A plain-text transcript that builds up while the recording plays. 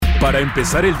Para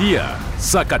empezar el día,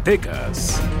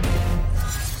 Zacatecas.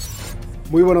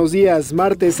 Muy buenos días,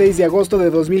 martes 6 de agosto de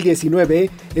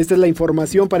 2019. Esta es la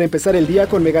información para empezar el día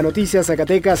con Meganoticias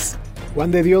Zacatecas.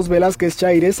 Juan de Dios Velázquez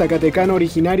Chaires, zacatecano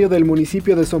originario del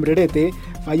municipio de Sombrerete,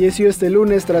 falleció este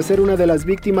lunes tras ser una de las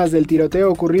víctimas del tiroteo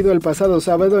ocurrido el pasado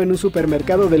sábado en un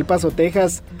supermercado del Paso,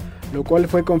 Texas, lo cual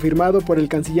fue confirmado por el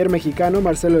canciller mexicano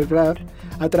Marcelo Ebrard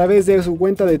a través de su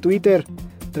cuenta de Twitter.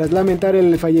 Tras lamentar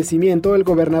el fallecimiento, el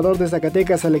gobernador de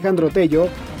Zacatecas, Alejandro Tello,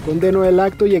 condenó el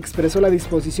acto y expresó la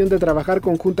disposición de trabajar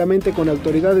conjuntamente con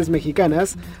autoridades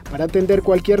mexicanas para atender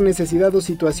cualquier necesidad o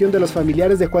situación de los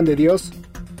familiares de Juan de Dios.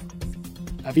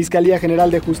 La Fiscalía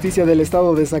General de Justicia del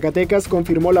Estado de Zacatecas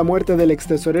confirmó la muerte del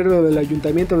extesorero del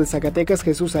Ayuntamiento de Zacatecas,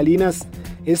 Jesús Salinas,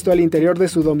 esto al interior de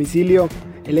su domicilio.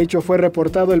 El hecho fue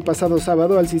reportado el pasado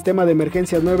sábado al sistema de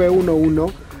emergencias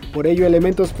 911. Por ello,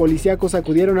 elementos policíacos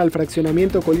acudieron al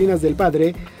fraccionamiento Colinas del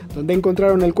Padre, donde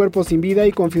encontraron el cuerpo sin vida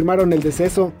y confirmaron el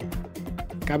deceso.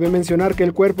 Cabe mencionar que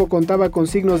el cuerpo contaba con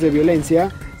signos de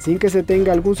violencia, sin que se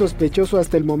tenga algún sospechoso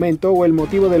hasta el momento o el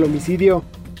motivo del homicidio.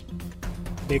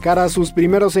 De cara a sus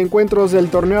primeros encuentros del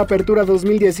torneo Apertura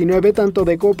 2019, tanto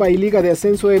de Copa y Liga de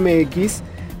Ascenso MX,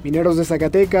 Mineros de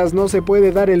Zacatecas no se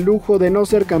puede dar el lujo de no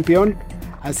ser campeón,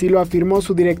 así lo afirmó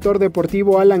su director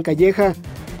deportivo Alan Calleja,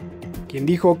 quien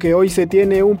dijo que hoy se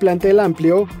tiene un plantel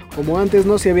amplio, como antes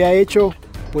no se había hecho,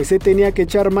 pues se tenía que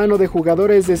echar mano de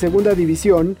jugadores de segunda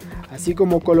división, así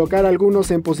como colocar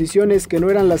algunos en posiciones que no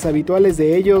eran las habituales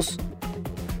de ellos.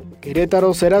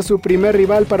 Querétaro será su primer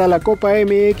rival para la Copa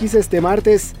MX este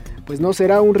martes, pues no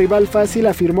será un rival fácil,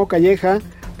 afirmó Calleja,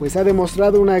 pues ha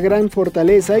demostrado una gran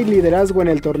fortaleza y liderazgo en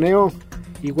el torneo.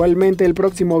 Igualmente el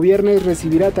próximo viernes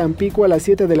recibirá Tampico a las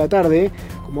 7 de la tarde,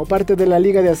 como parte de la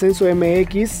Liga de Ascenso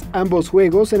MX, ambos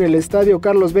juegos en el Estadio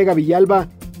Carlos Vega Villalba.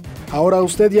 Ahora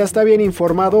usted ya está bien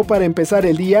informado para empezar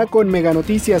el día con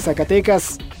Meganoticias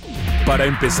Zacatecas. Para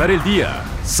empezar el día,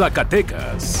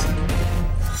 Zacatecas.